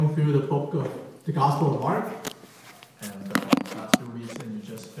going through the book of the Gospel of Mark. And last 2 weeks, and you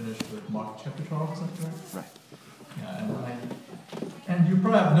just finished with Mark chapter 12, is that correct? Right. Yeah, and you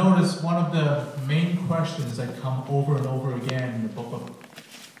probably have noticed one of the main questions that come over and over again in the book of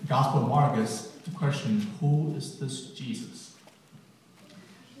the Gospel of Mark is the question, who is this Jesus?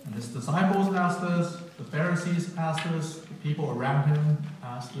 And his disciples asked this, the Pharisees asked this, the people around him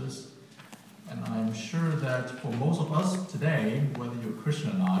asked this. And I'm sure that for most of us today, whether you're a Christian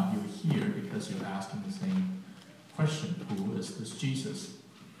or not, you're here because you're asking the same question, who is this Jesus?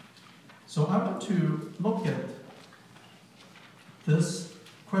 So I want to look at this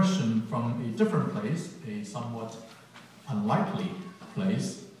question from a different place, a somewhat unlikely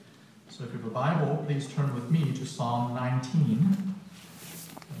place. So if you have a Bible, please turn with me to Psalm 19.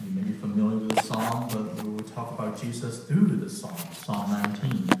 You may be familiar with the psalm, but we will talk about Jesus through this psalm, Psalm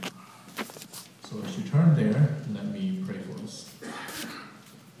 19. So as you turn there, let me pray for us.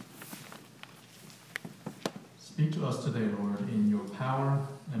 Speak to us today, Lord, in your power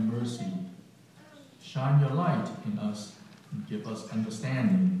and mercy. Shine your light in us and give us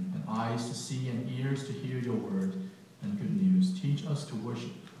understanding and eyes to see and ears to hear your word and good news. Teach us to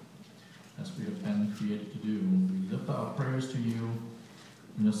worship as we have been created to do. We lift our prayers to you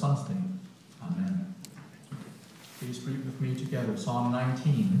in your Son's name. Amen. Please read with me together Psalm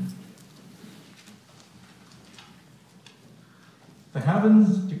 19. The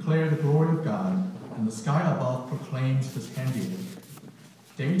heavens declare the glory of God, and the sky above proclaims his handiwork.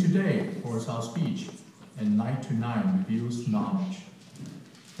 Day to day pours out speech, and night to night reveals knowledge.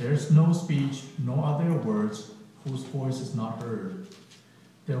 There is no speech, nor are there words whose voice is not heard.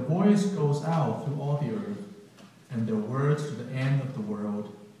 Their voice goes out through all the earth, and their words to the end of the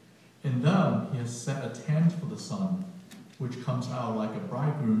world. In them he has set a tent for the sun, which comes out like a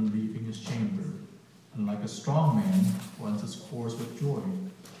bridegroom leaving his chamber, and like a strong man runs his course with joy.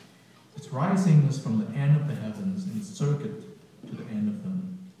 Its rising is from the end of the heavens, and its circuit to the end of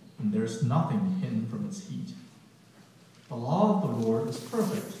them, and there is nothing hidden from its heat. The law of the Lord is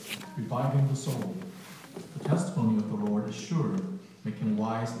perfect, reviving the soul. The testimony of the Lord is sure, making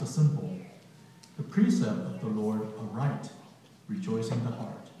wise the simple. The precept of the Lord are right, rejoicing the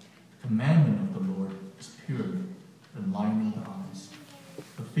heart. The commandment of the Lord is pure, enlightening the eyes.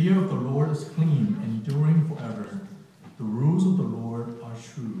 The fear of the Lord is clean, enduring forever. The rules of the Lord are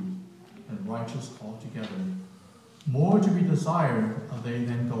true and righteous altogether. More to be desired are they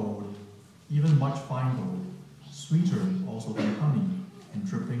than gold, even much fine gold, sweeter also than honey, and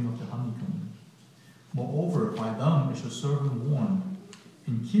dripping of the honeycomb. Moreover, by them is your servant warned.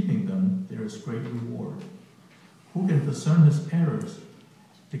 In keeping them there is great reward. Who can discern his errors?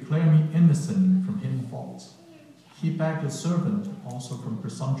 Declare me innocent from hidden faults. Keep back your servant also from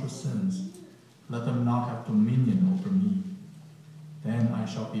presumptuous sins. Let them not have dominion over me. Then I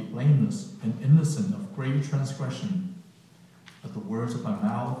shall be blameless and innocent of great transgression. Let the words of my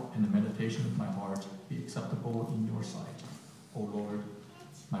mouth and the meditation of my heart be acceptable in your sight, O Lord,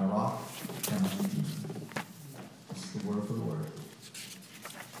 my rock and my redeemer. This is the word of the Lord.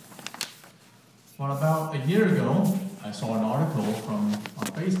 Well, about a year ago, I saw an article on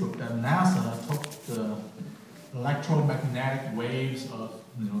Facebook that NASA took the electromagnetic waves of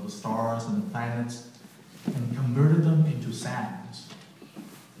the stars and the planets and converted them into sounds.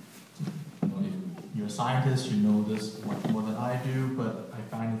 If you're a scientist, you know this much more than I do, but I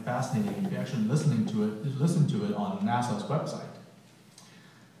find it fascinating if you actually listen to it on NASA's website.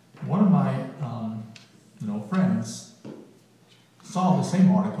 One of my friends saw the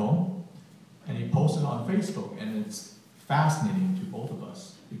same article and he posted it on Facebook, and it's fascinating to both of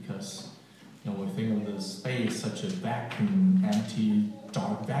us because we think of the space such a vacuum, empty,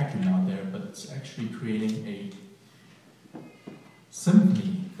 dark vacuum out there, but it's actually creating a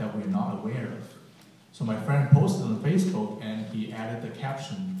symphony that we're not aware of. So my friend posted on Facebook, and he added the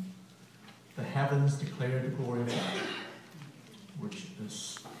caption, "The heavens declare the glory of God," which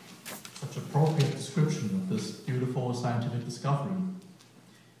is such an appropriate description of this beautiful scientific discovery.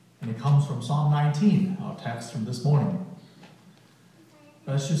 And it comes from Psalm 19, our text from this morning.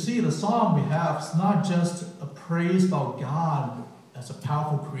 But as you see, the psalm we have is not just a praise about God as a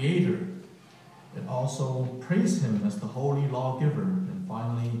powerful creator. It also praises him as the holy lawgiver, and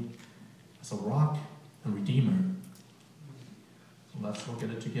finally, as a rock, a redeemer. So let's look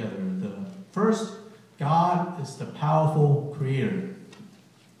at it together. First, God is the powerful creator.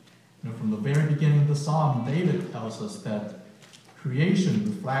 From the very beginning of the psalm, David tells us that creation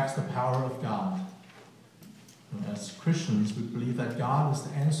reflects the power of God. As Christians, we believe that God is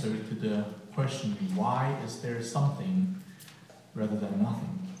the answer to the question, why is there something rather than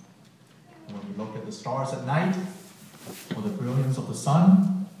nothing? And when we look at the stars at night, or the brilliance of the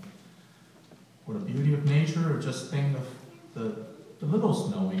sun, winter, just think of the little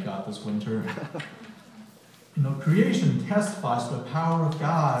snow we got this winter. Creation testifies to the power of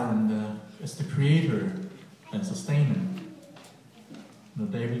God and as the creator and sustainer.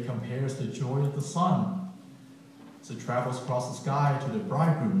 David compares the joy of the sun as it travels across the sky to the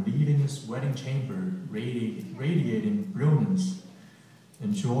bridegroom leaving his wedding chamber, radiating brilliance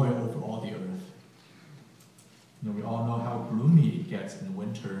and joy over all the earth. We all know how gloomy it gets in the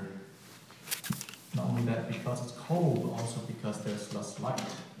winter. Not only that because it's cold, but also because there's less light.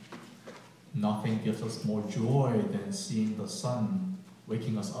 Nothing gives us more joy than seeing the sun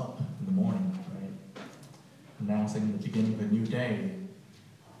waking us up in the morning, right? Announcing the beginning of a new day.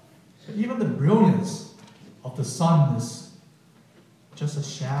 But even the brilliance of the sun is just a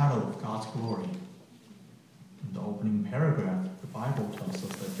shadow of God's glory. In the opening paragraph, the Bible tells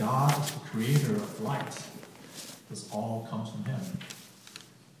us that God is the creator of light. This all comes from him.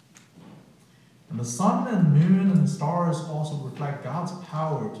 And the sun and moon and the stars also reflect God's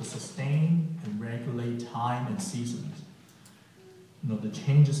power to sustain and regulate time and seasons. The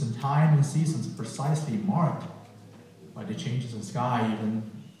changes in time and seasons are precisely marked by the changes in sky, even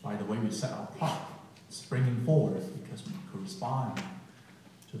by the way we set our clock, springing forward because we correspond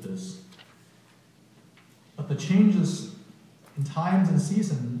to this. But the changes in times and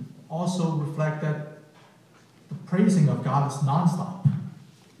seasons also reflect that the praising of God is nonstop.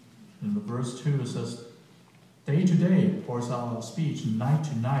 In verse 2 it says, day to day pours out our speech, night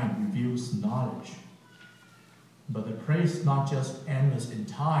to night reveals knowledge. But the praise is not just endless in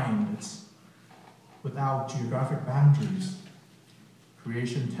time, it's without geographic boundaries.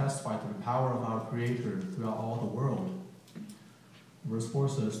 Creation testifies to the power of our Creator throughout all the world. Verse 4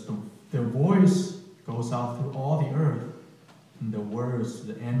 says, their voice goes out through all the earth, and their words to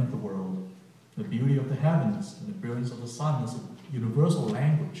the end of the world. The beauty of the heavens and the brilliance of the sun is a universal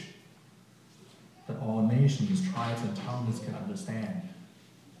language that all nations, tribes, and tongues can understand.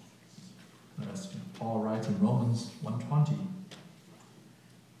 As Paul writes in Romans 1:20,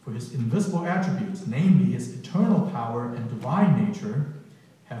 for his invisible attributes, namely his eternal power and divine nature,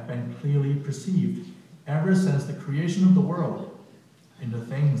 have been clearly perceived ever since the creation of the world in the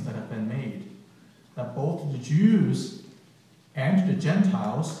things that have been made, that both to the Jews and to the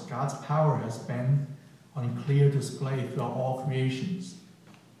Gentiles, God's power has been on clear display throughout all creations.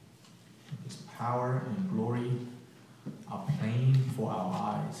 His power and glory are plain for our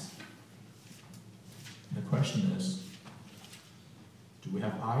eyes. And the question is, do we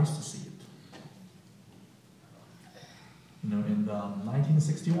have eyes to see it? In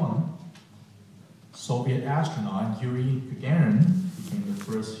 1961, Soviet astronaut Yuri Gagarin became the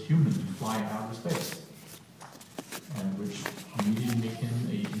first human to fly out of space, and which immediately made him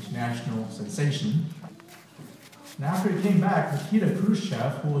an international sensation. And after he came back, Nikita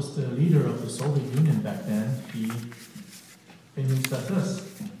Khrushchev, who was the leader of the Soviet Union back then, he famously said this: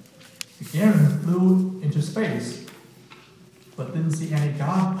 Gagarin flew into space, but didn't see any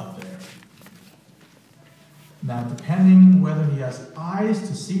God up there. Now, depending whether he has eyes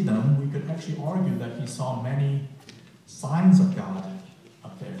to see them, we could actually argue that he saw many signs of God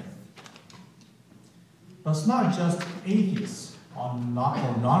up there. But it's not just atheists or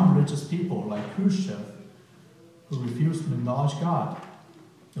non-religious people like Khrushchev who refuse to acknowledge God.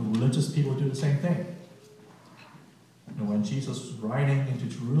 Religious people do the same thing. When Jesus was riding into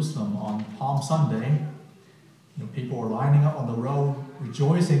Jerusalem on Palm Sunday, people were lining up on the road,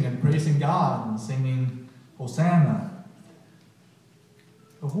 rejoicing and praising God and singing Hosanna.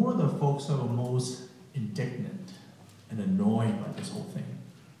 But who are the folks that were most indignant and annoyed by this whole thing?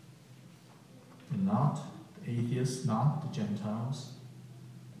 Not the atheists, not the Gentiles,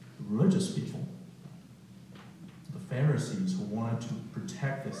 the religious people, the Pharisees who wanted to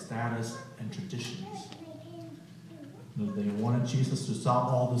protect their status and traditions. They wanted Jesus to stop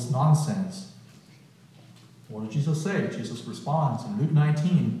all this nonsense. What did Jesus say? Jesus responds in Luke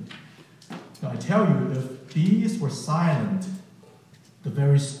 19, I tell you, if these were silent, the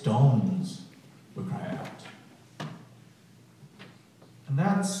very stones would cry out. And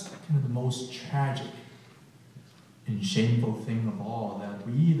that's kind of the most tragic and shameful thing of all, that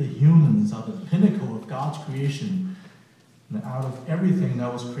we, the humans, are the pinnacle of God's creation. And out of everything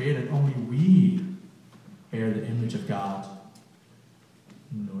that was created, only we bear the image of God.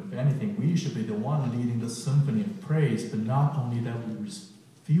 If anything, we should be the one leading the symphony of praise, but not only that we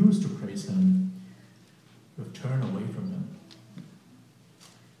refuse to praise Him, we've turned away from Him.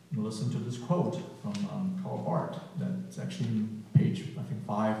 Listen to this quote from Karl Barth. That's actually on page,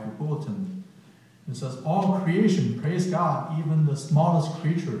 5 of the bulletin. It says, all creation praise God, even the smallest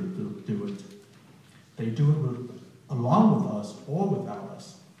creature do it. They do it along with us or without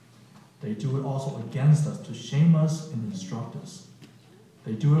us. They do it also against us to shame us and instruct us.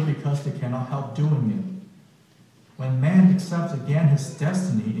 They do it because they cannot help doing it. When man accepts again his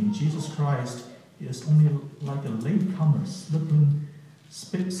destiny in Jesus Christ, he is only like a latecomer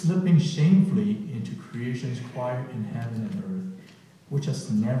slipping shamefully into creation's choir in heaven and earth, which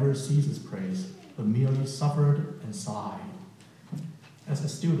has never ceased its praise, but merely suffered and sighed, as it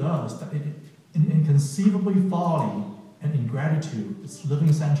still does, that in inconceivably folly and ingratitude, its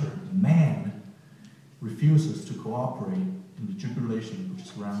living center, man, refuses to cooperate in the tribulation which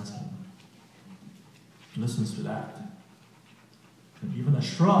surrounds him. He listens to that. And even a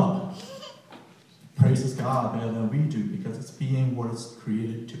shrub praises God better than we do because it's being what it's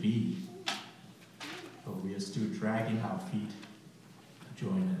created to be. But we are still dragging our feet to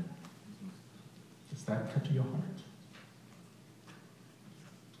join in. Does that cut to your heart?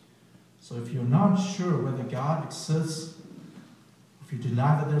 So if you're not sure whether God exists, if you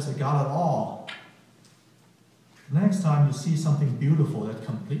deny that there's a God at all, the next time you see something beautiful that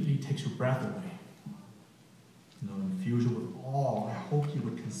completely takes your breath away, infuse you with awe, I hope you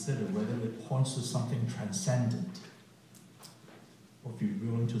would consider whether it points to something transcendent, or if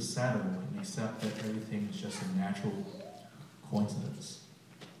you're willing to settle and accept that everything is just a natural coincidence.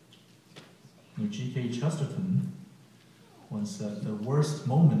 G.K. Chesterton once said, the worst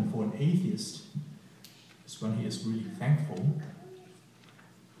moment for an atheist is when he is really thankful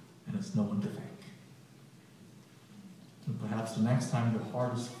and has no one to thank. And perhaps the next time your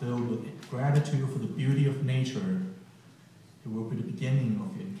heart is filled with gratitude for the beauty of nature, it will be the beginning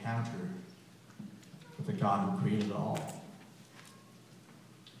of your encounter with the God who created it all.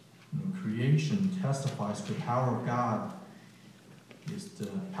 Creation testifies to the power of God. He is the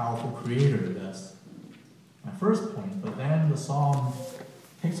powerful creator. That's my first point. But then the psalm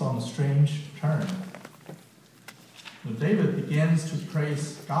takes on a strange turn. David begins to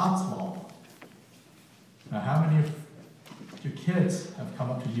praise God's law. Now, how many of your kids have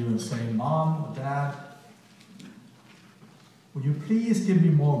come up to you and say, Mom or Dad, would you please give me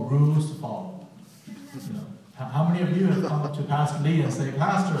more rules to follow? How many of you have come up to Pastor Lee and say,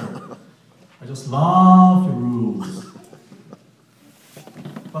 Pastor, I just love your rules?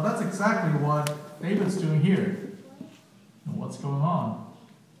 But that's exactly what David's doing here. And what's going on?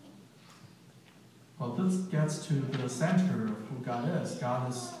 Well, this gets to the center of who God is. God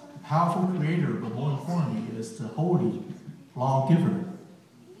is a powerful creator, but more importantly, He is the holy lawgiver.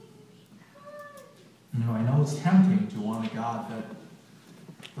 I know it's tempting to want a God that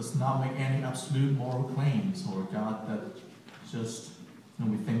does not make any absolute moral claims, or a God that just,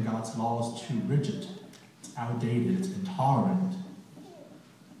 we think God's law is too rigid, it's outdated, it's intolerant.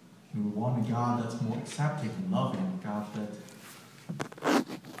 We want a God that's more accepting and loving, a God that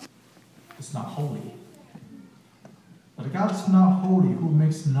is not holy. But a God that's not holy, who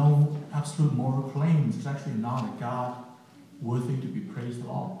makes no absolute moral claims, is actually not a God worthy to be praised at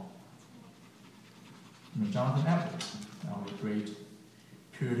all. Jonathan Edwards, our great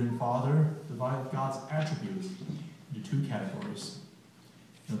Puritan father, divided God's attributes into two categories.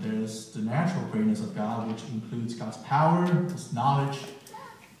 There's the natural greatness of God, which includes God's power, His knowledge,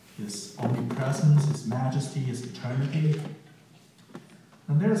 His omnipresence, His majesty, His eternity.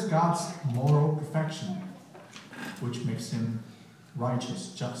 And there's God's moral perfection, which makes Him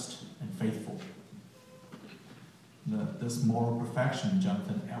righteous, just, and faithful. This moral perfection,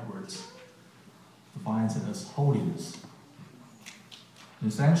 Jonathan Edwards defines it as holiness.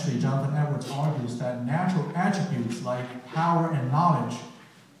 And essentially, Jonathan Edwards argues that natural attributes like power and knowledge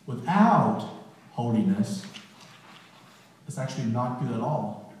without holiness is actually not good at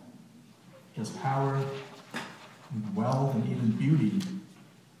all. Because power, and wealth, and even beauty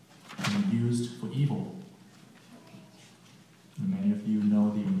can be used for evil. And many of you know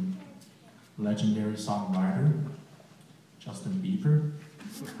the legendary songwriter Justin Bieber.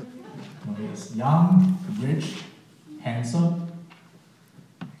 He is young, rich, handsome,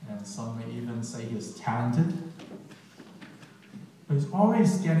 and some may even say he is talented. But he's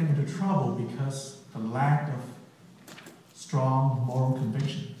always getting into trouble because of the lack of strong moral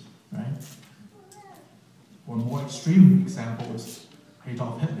convictions, right? Or a more extreme example is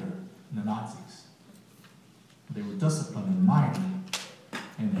Adolf Hitler and the Nazis. They were disciplined and mighty,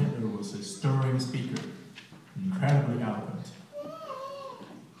 and Hitler was a stirring speaker, incredibly eloquent.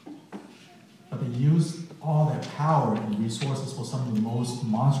 But they used all their power and resources for some of the most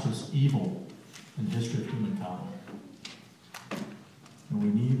monstrous evil in the history of humankind. And we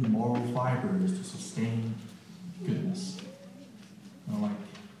need moral fibers to sustain goodness. Like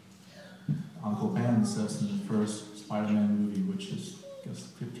Uncle Ben says in the first Spider-Man movie, which is, I guess,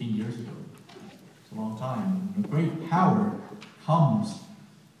 15 years ago. It's a long time. And great power comes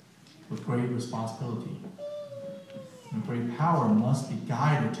with great responsibility. And great power must be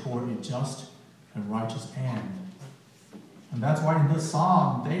guided toward a just and righteous end. And that's why in this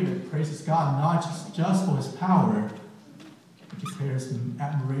psalm, David praises God not just for his power, but declares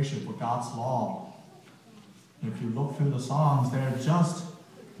admiration for God's law. And if you look through the Psalms, there are just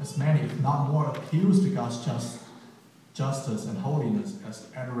as many, if not more, appeals to God's justice and holiness as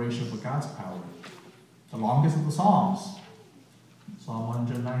adoration for God's power. The longest of the Psalms, Psalm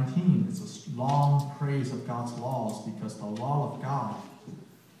 119, is a long praise of God's laws because the law of God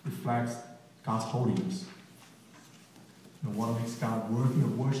reflects God's holiness. And what makes God worthy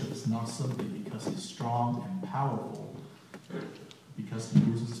of worship is not simply because he's strong and powerful, because he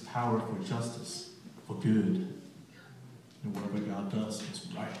uses his power for justice, for good. And whatever God does is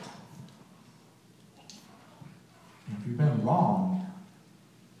right. And if you've been wrong,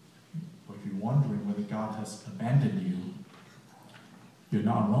 or if you're wondering whether God has abandoned you, you're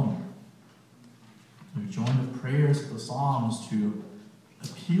not alone. You join the prayers of the Psalms to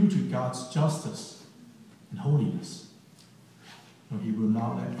appeal to God's justice and holiness. So he will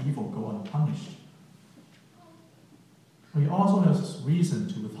not let evil go unpunished. But he also has reason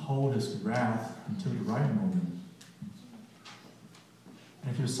to withhold his wrath until the right moment.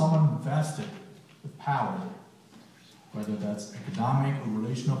 And if you're someone invested with power, whether that's economic or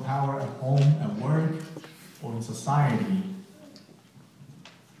relational power at home, at work, or in society,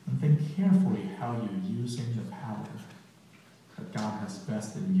 and think carefully how you're using the power that God has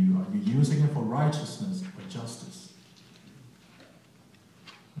vested in you. Are you using it for righteousness or justice?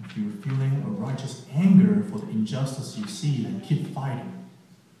 If you're feeling a righteous anger for the injustice you see, then keep fighting.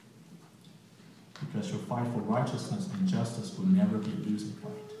 Because your fight for righteousness and justice will never be a losing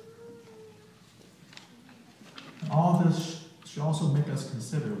fight. And all this should also make us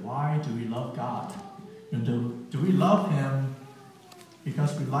consider, why do we love God? Do we love him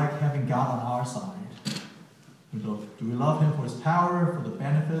because we like having God on our side? Do we love him for his power, for the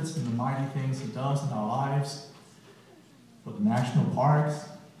benefits and the mighty things he does in our lives, for the national parks?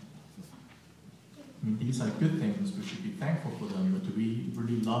 I mean, these are good things. We should be thankful for them, but do we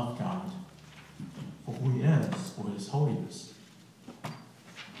really love God for who he is, for his holiness?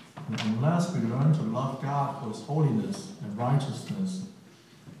 And unless we learn to love God for his holiness and righteousness,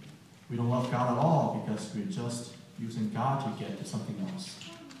 we don't love God at all, because we're just using God to get to something else.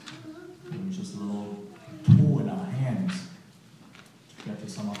 And we're just a little tool in our hands to get to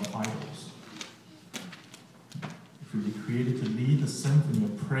some other idols. If we were created to lead the symphony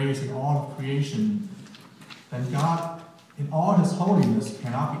of praise in all of creation, then God, in all his holiness,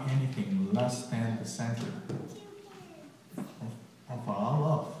 cannot be anything less than the center of our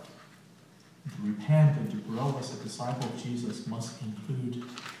love. To repent and to grow as a disciple of Jesus must include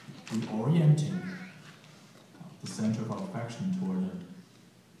reorienting the center of our affection toward him.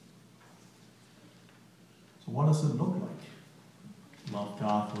 So what does it look like? Love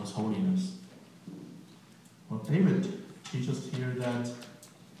God for his holiness. Well, David teaches here that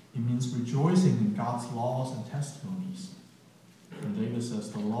it means rejoicing in God's laws and testimonies. And David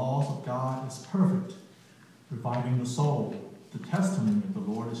says, the laws of God is perfect, reviving the soul. The testimony of the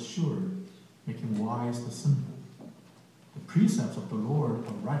Lord is sure, making wise the simple. The precepts of the Lord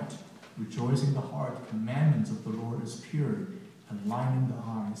are right, rejoicing the heart. The commandments of the Lord is pure, enlightening the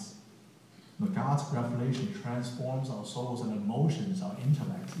eyes. But God's revelation transforms our souls and emotions, our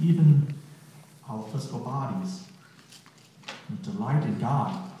intellects, even our physical bodies. We delight in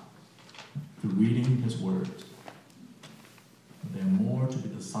God through reading his word. They are more to be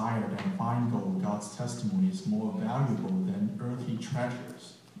desired than fine gold. God's testimony is more valuable than earthly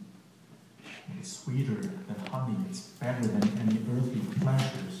treasures. It's sweeter than honey. It's better than any earthly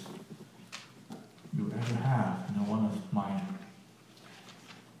pleasures you ever have. One of my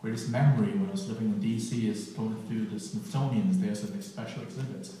greatest memory when I was living in D.C. is going through the Smithsonian. There's a special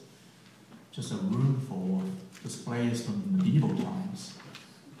exhibit, just a room full of displays from medieval times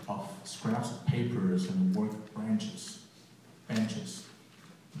of scraps of papers and work benches,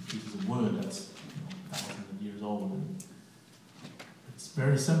 pieces of wood that's thousands of years old. And it's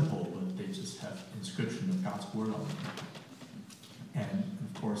very simple, but they just have inscription of God's word on them. And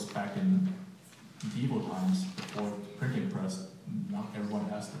of course, back in medieval times, before printing press, not everyone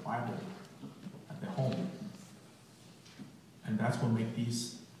has the Bible at their home. And that's what makes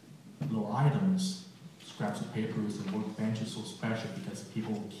these little items, scraps of papers and workbenches, so special, because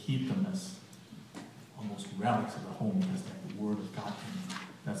people keep them as almost relics of the home, because they have the word of God in them.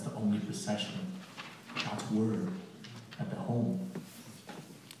 That's the only possession of God's word at the home.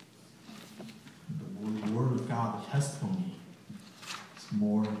 The word of God, the testimony, is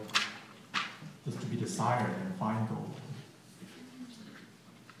more just to be desired than fine gold.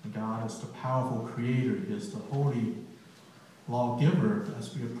 God is the powerful creator. He is the holy lawgiver.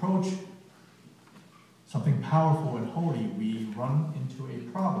 As we approach something powerful and holy, we run into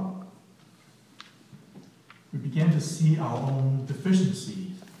a problem. We begin to see our own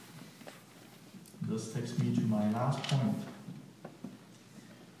deficiency. This takes me to my last point.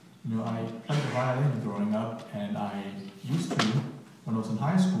 I played the violin growing up, and I used to, when I was in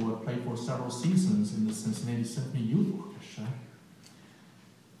high school, I played for several seasons in the Cincinnati Symphony Youth Orchestra.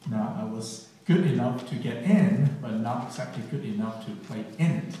 Now, I was good enough to get in, but not exactly good enough to play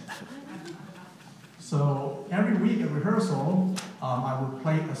in it. So every week at rehearsal, I would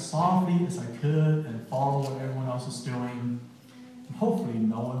play as softly as I could and follow what everyone else was doing. And hopefully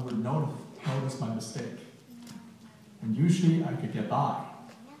no one would notice my mistake. And usually I could get by.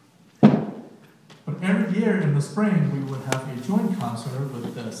 But every year in the spring, we would have a joint concert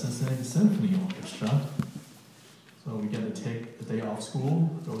with the Cincinnati Symphony Orchestra. So we get to take a day off school,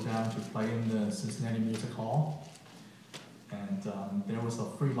 go down to play in the Cincinnati Music Hall. And there was a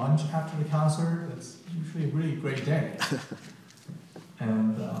free lunch after the concert. It's usually a really great day.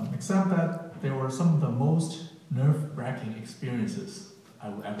 And except that there were some of the most nerve-wracking experiences I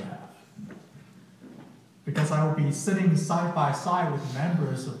would ever have. Because I would be sitting side by side with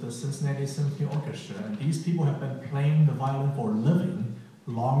members of the Cincinnati Symphony Orchestra, and these people have been playing the violin for a living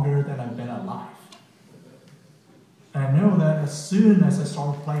longer than I've been alive. And I know that as soon as I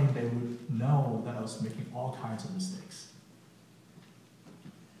started playing, they would know that I was making all kinds of mistakes.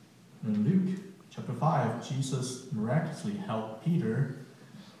 In Luke chapter 5, Jesus miraculously helped Peter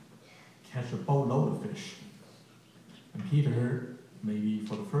catch a boatload of fish. And Peter, maybe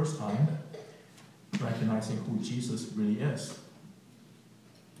for the first time, recognizing who Jesus really is.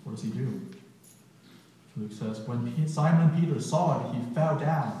 What does he do? Luke says, when Simon Peter saw it, he fell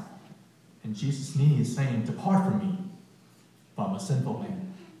down in Jesus' knees, saying, "Depart from me, for I'm a sinful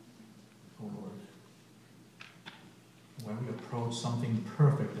man." Oh Lord. When we approach something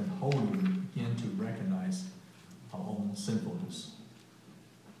perfect and holy, we begin to recognize our own sinfulness.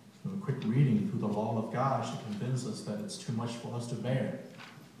 A quick reading through the law of God should convince us that it's too much for us to bear.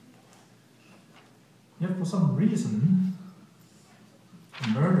 Yet for some reason, a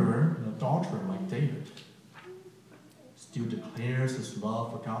murderer and adulterer like David still declares his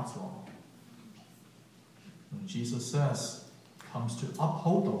love for God's law. And Jesus says, comes to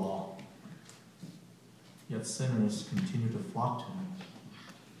uphold the law, yet sinners continue to flock to him.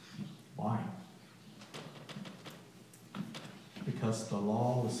 Why? Because the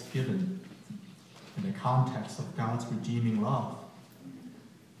law was given in the context of God's redeeming love.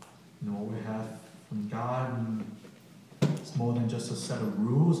 What we have from God is more than just a set of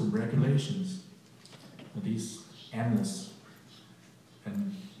rules and regulations. But these endless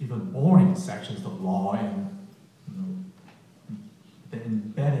and even boring sections of law, and they're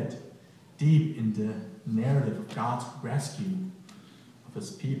embedded deep in the narrative of God's rescue of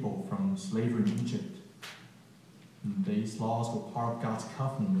his people from slavery in Egypt. And these laws were part of God's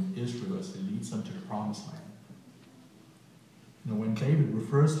covenant with Israel as it leads them to the promised land. When David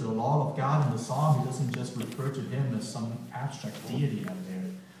refers to the law of God in the psalm, he doesn't just refer to him as some abstract deity out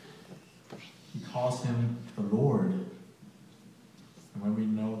there. He calls him the Lord. And when we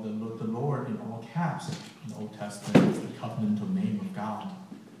know the Lord in all caps in the Old Testament is the covenantal name of God,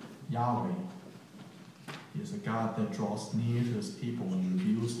 Yahweh. He is a God that draws near to his people and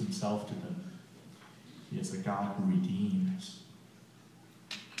reveals himself to them. He is a God who redeems.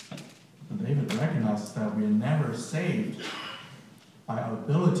 And David recognizes that we are never saved by our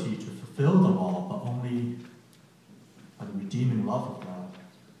ability to fulfill the law, but only by the redeeming love of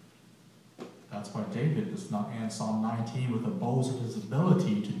God. That's why David does not end Psalm 19 with a boast of his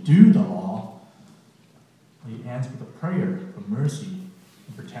ability to do the law. He ends with a prayer for mercy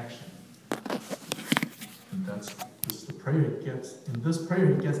and protection. And in this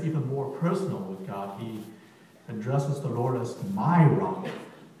prayer it gets even more personal with God. He addresses the Lord as my rock,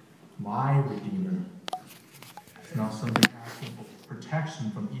 my redeemer. It's not something asking for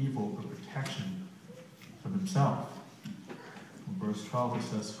protection from evil, but protection from himself. In verse 12 it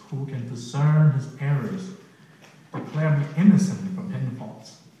says, "Who can discern his errors? Declare me innocent from hidden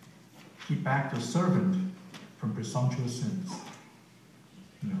faults. Keep back the servant from presumptuous sins."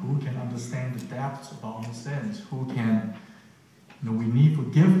 And who can understand the depths of our own sins? Who can, we need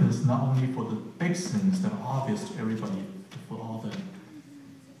forgiveness not only for the big sins that are obvious to everybody, but for all the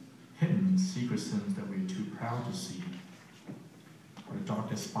hidden, secret sins that we're too proud to see, or the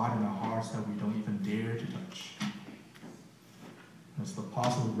darkest spot in our hearts that we don't even dare to touch. As the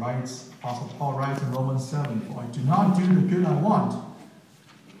Apostle Paul writes in Romans 7, "For I do not do the good I want,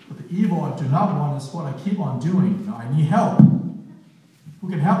 but the evil I do not want is what I keep on doing. Now I need help. Who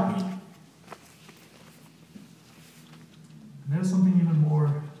can help me? And there's something even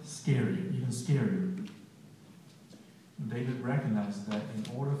more scary, even scarier. David recognized that in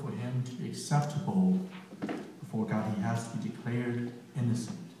order for him to be acceptable before God, he has to be declared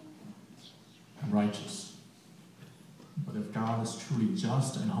innocent and righteous. But if God is truly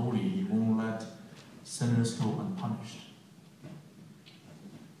just and holy, he won't let sinners go unpunished.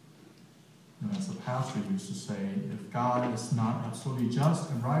 And as the pastor used to say, if God is not absolutely just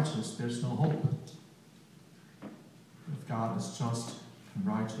and righteous, there's no hope. If God is just and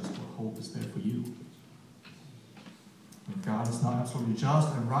righteous, what hope is there for you? If God is not absolutely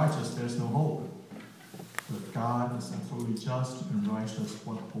just and righteous, there's no hope. But if God is absolutely just and righteous,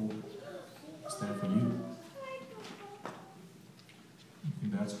 what hope is there for you? I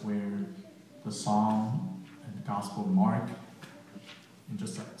think that's where the Psalm and the Gospel of Mark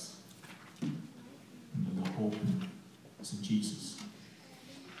intersects. And the hope is in Jesus.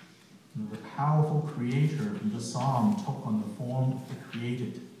 And the powerful Creator in the Psalm took on the form of the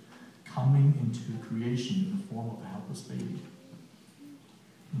created, coming into creation in the form of a helpless baby.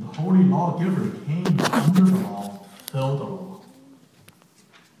 And the holy lawgiver came under the law, fulfilled the law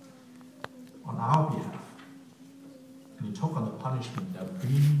on our behalf. And he took on the punishment that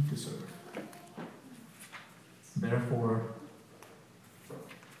we deserve. Therefore,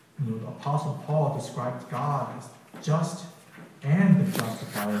 the Apostle Paul described God as just and the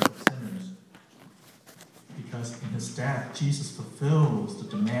justifier of sinners. Because in his death, Jesus fulfills the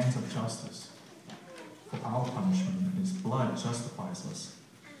demands of justice for our punishment, and his blood justifies us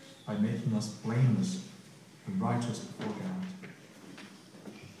by making us blameless and righteous before God.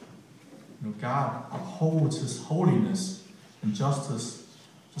 God upholds his holiness and justice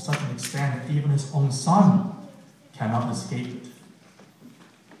to such an extent that even his own Son cannot escape it.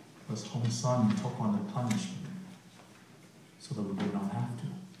 His own Son took on the punishment so that we would not have to.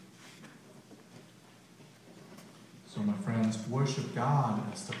 So, my friends, worship God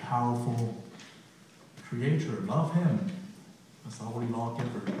as the powerful Creator. Love him as the holy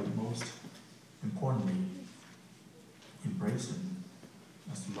lawgiver, but most importantly, embrace him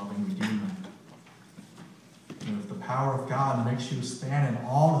as the loving Redeemer. And if the power of God makes you stand in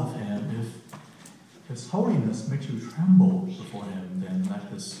awe of him, if his holiness makes you tremble before him, then let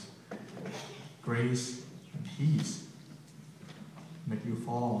his grace and peace make you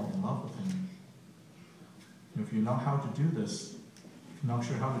fall in love with him. And if you know how to do this, if you're not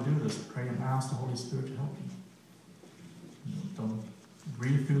sure how to do this, pray and ask the Holy Spirit to help you. Don't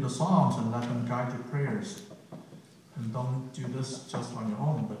read through the Psalms and let them guide your prayers. And don't do this just on your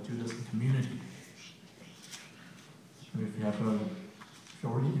own, but do this in community. And if you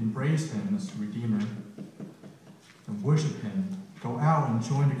already embraced him as Redeemer, then worship him. Go out and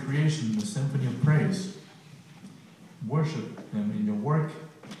join the creation in the symphony of praise. Worship him in your work,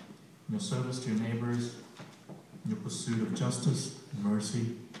 in your service to your neighbors, in your pursuit of justice and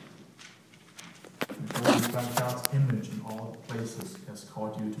mercy. And reflect God's image in all the places he has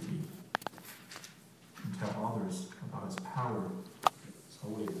called you to be. And tell others about his power, his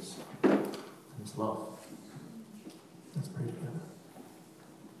holiness, and his love. Let's pray.